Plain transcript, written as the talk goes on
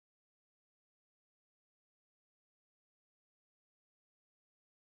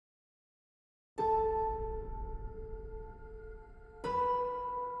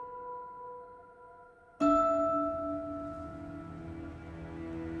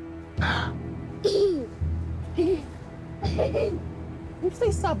Can you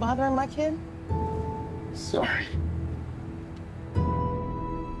please stop bothering my kid? Sorry.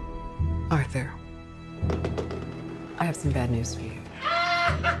 Arthur, I have some bad news for you.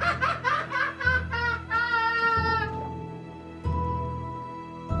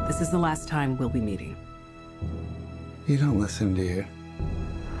 This is the last time we'll be meeting. You don't listen, do you?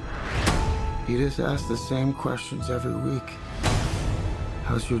 You just ask the same questions every week.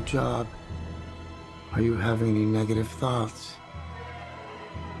 How's your job? Are you having any negative thoughts?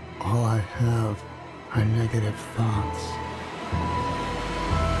 All I have are negative thoughts.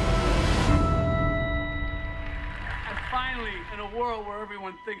 And finally, in a world where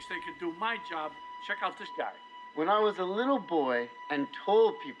everyone thinks they can do my job, check out this guy. When I was a little boy and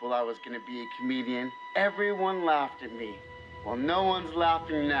told people I was going to be a comedian, everyone laughed at me. Well, no one's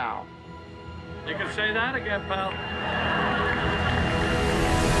laughing now. You can say that again, pal.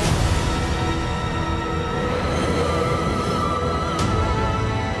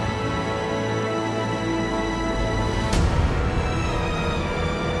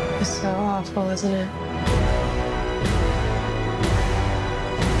 It's so awful, isn't it?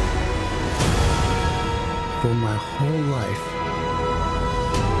 For my whole life,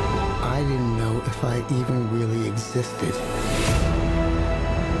 I didn't know if I even really existed.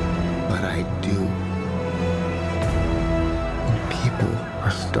 But I do. And people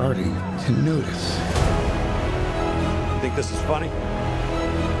are starting to notice. You think this is funny?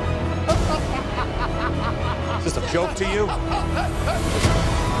 Is this a joke to you?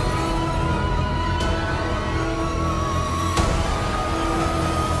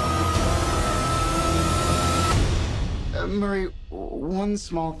 Murray, one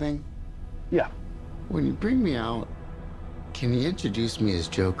small thing. Yeah. When you bring me out, can you introduce me as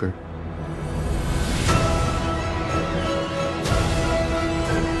Joker?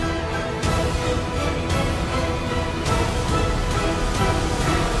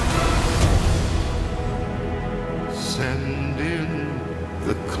 Send in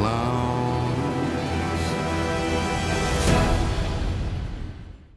the clown.